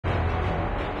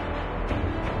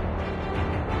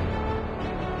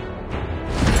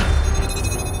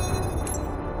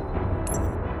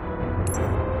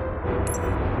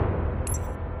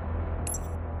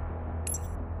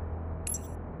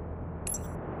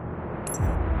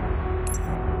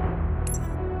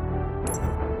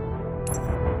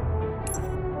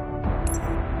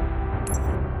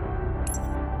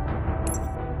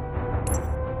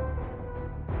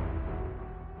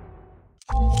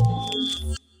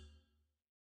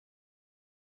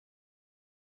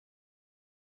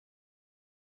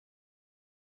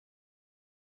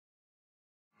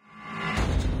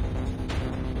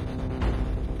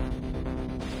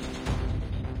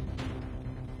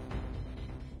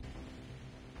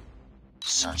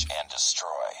Search and destroy.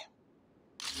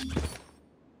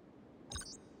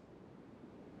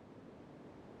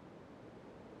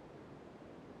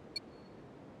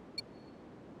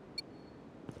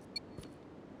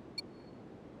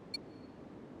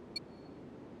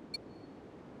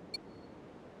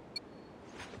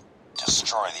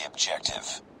 Destroy the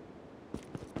objective.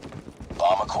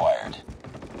 Bomb acquired.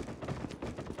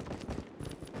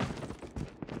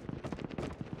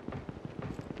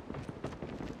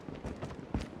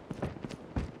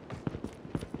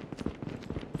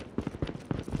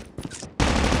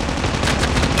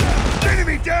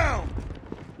 Enemy down!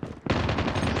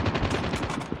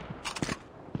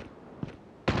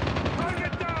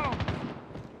 Target down!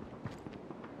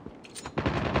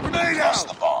 Grenade Lost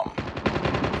out! the bomb.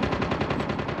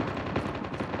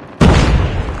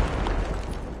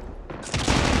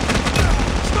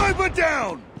 Sniper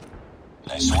down!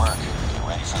 Nice work. Get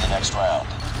ready for the next round.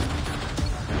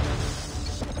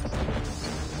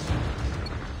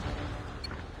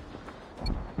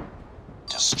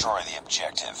 Destroy the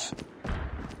objective.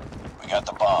 We got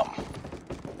the bomb.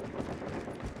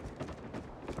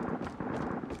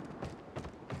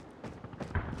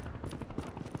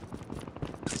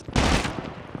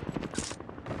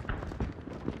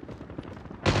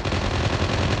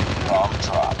 Bomb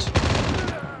dropped.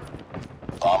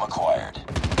 Bomb acquired.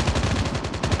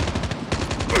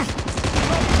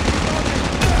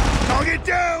 Target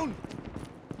down!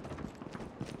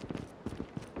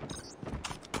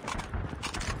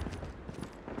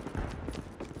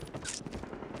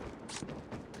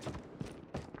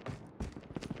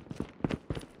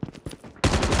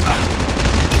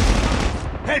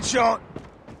 Headshot!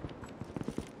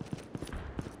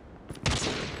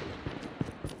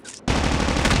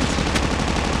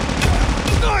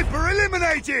 Sniper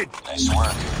eliminated! Nice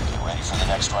work. Get ready for the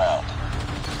next round.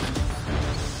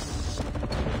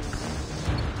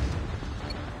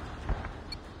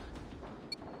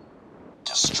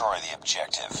 Destroy the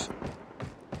objective.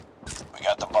 We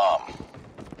got the bomb.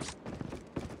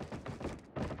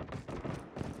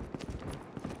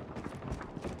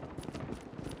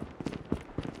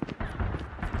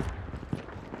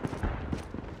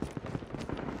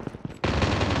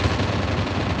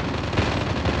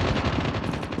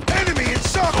 Enemy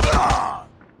inside! Ah!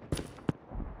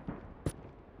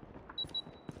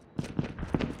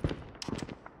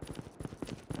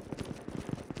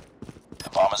 The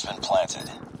bomb has been planted.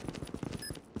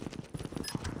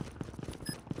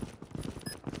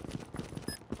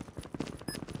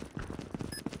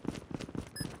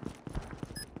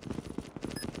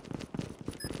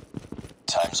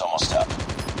 Time's almost up.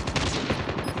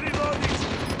 Reloading!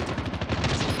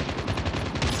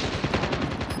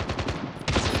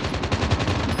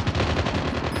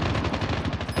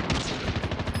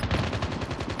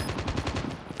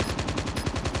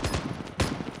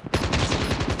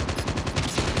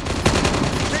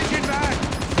 Take it back!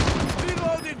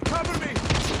 Reloading! Cover me!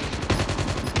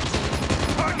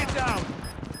 Target down!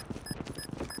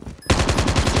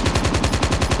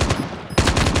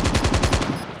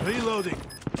 Reloading!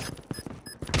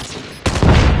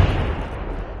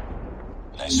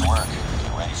 Nice work.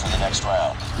 Get ready for the next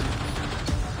round.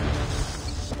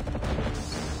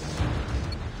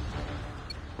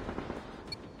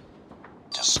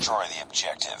 Destroy the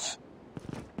objective.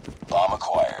 Bomb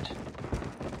acquired.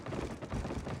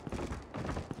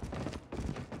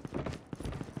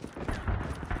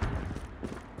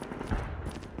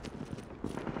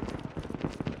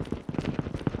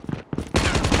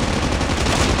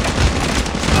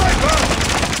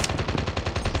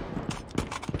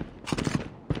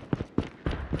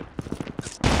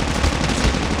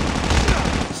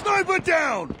 Sniper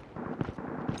down!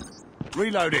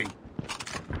 Reloading.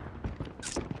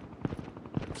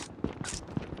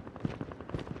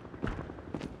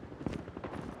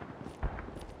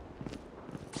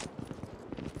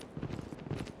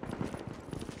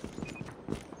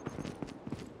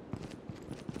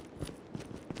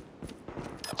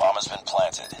 The bomb has been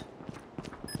planted.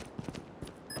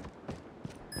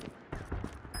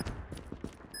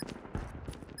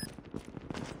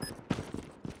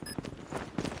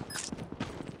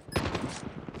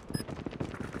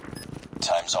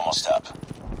 Time's almost up.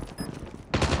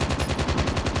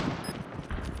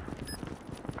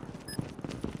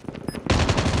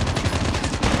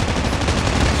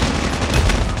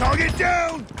 Target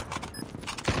down!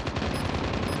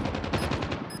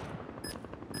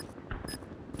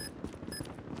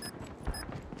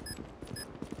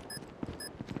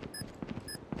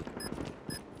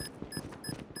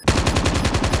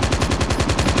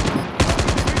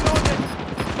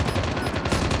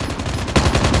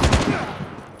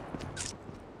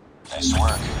 Nice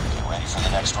work. Get ready for the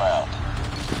next round.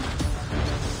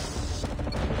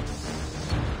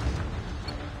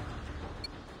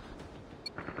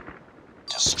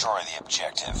 Destroy the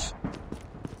objective.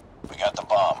 We got the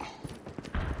bomb.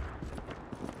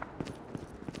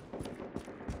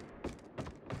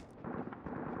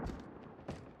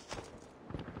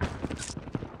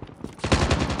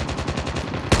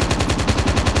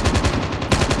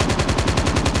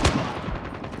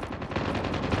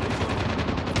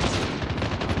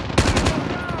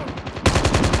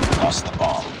 Lost the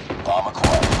bomb. Bomb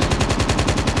acquired.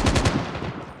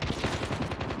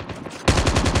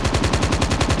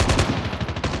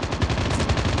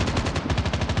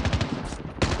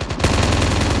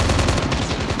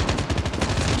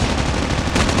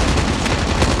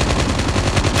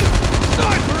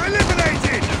 Sniper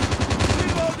eliminated!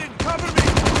 Reloading, cover me!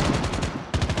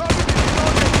 Cover me,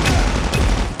 reloading!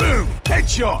 Boom!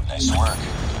 Headshot! Nice work.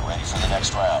 Get ready for the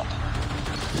next round.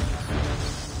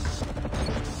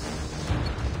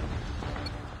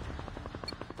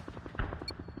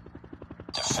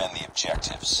 Defend the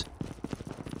objectives.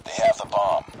 They have the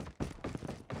bomb.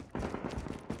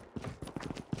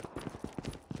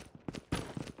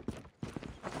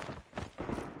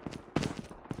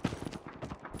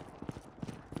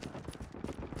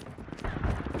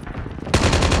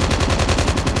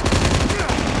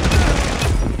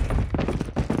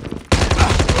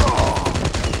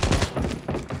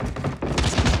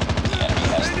 The enemy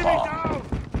has the bomb.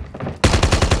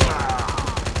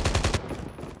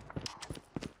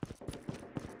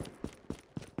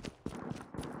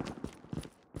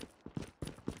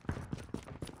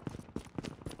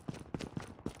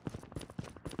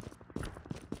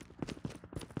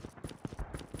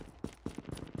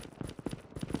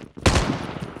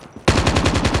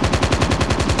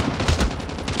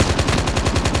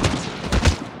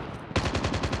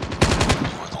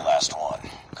 You were the last one.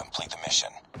 Complete the mission.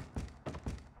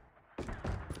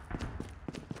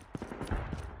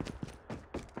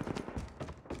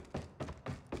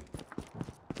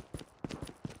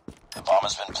 The bomb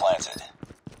has been planted.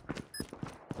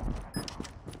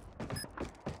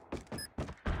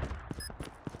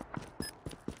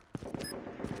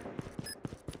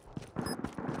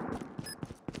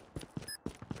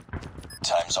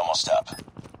 Time's almost up.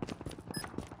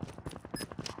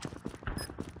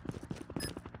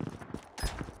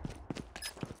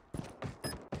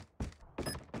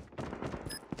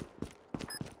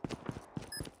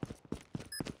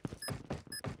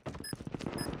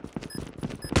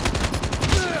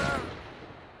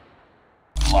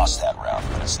 Lost that round,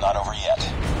 but it's not over yet.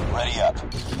 Ready up.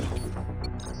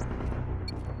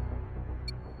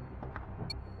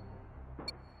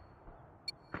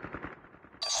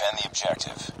 Defend the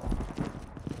objective.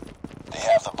 They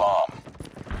have the bomb.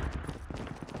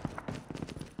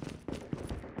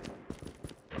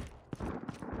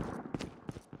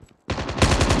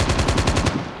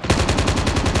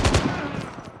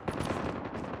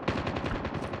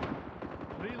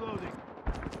 Reloading.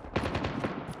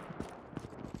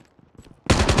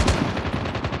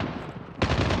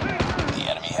 The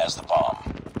enemy has the bomb.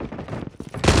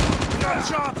 Got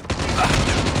shot!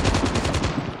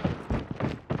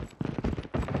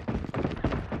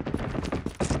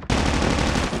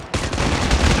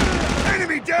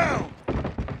 Enemy down!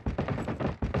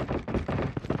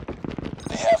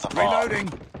 They have the bomb. Reloading.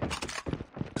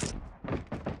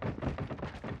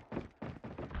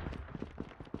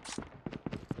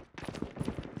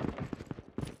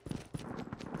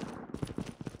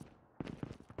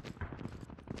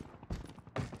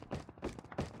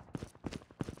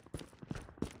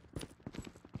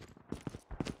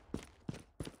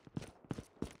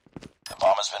 The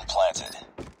bomb has been planted.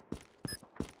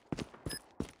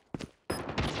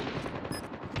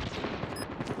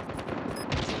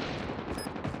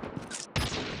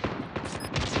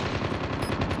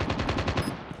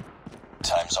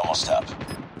 Time's almost up.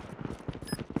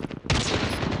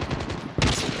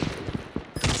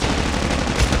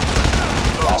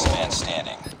 Last man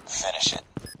standing. Finish it.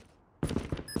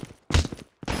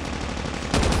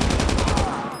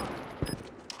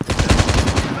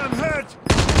 I'm hurt!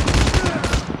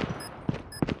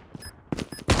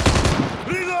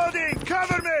 Reloading!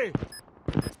 Cover me!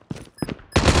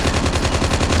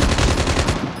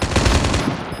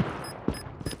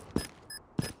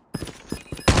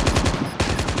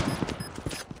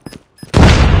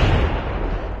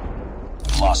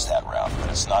 Lost that round, but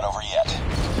it's not over yet.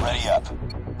 Ready up.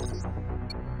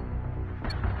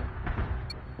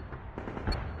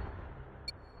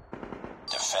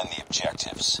 Defend the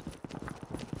objectives.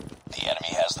 The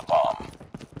enemy has the bomb.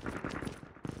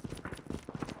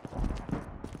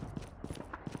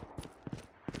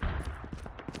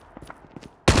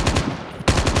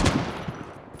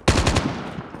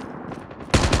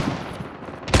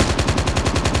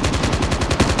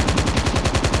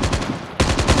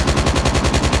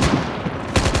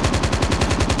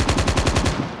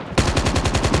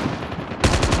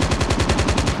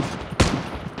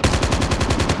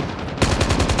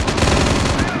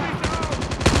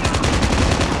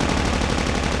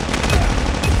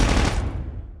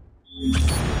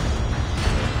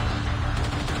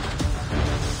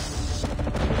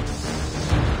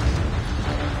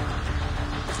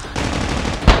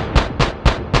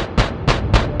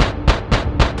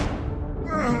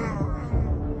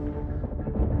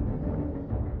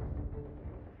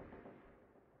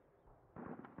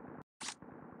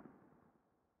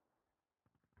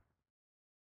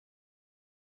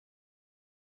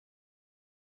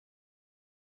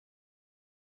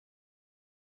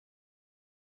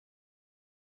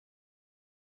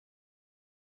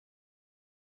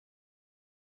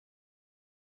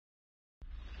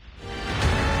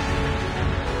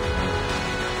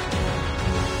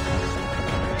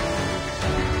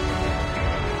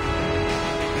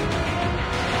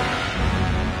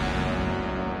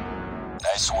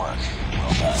 Nice work.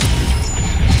 Well done.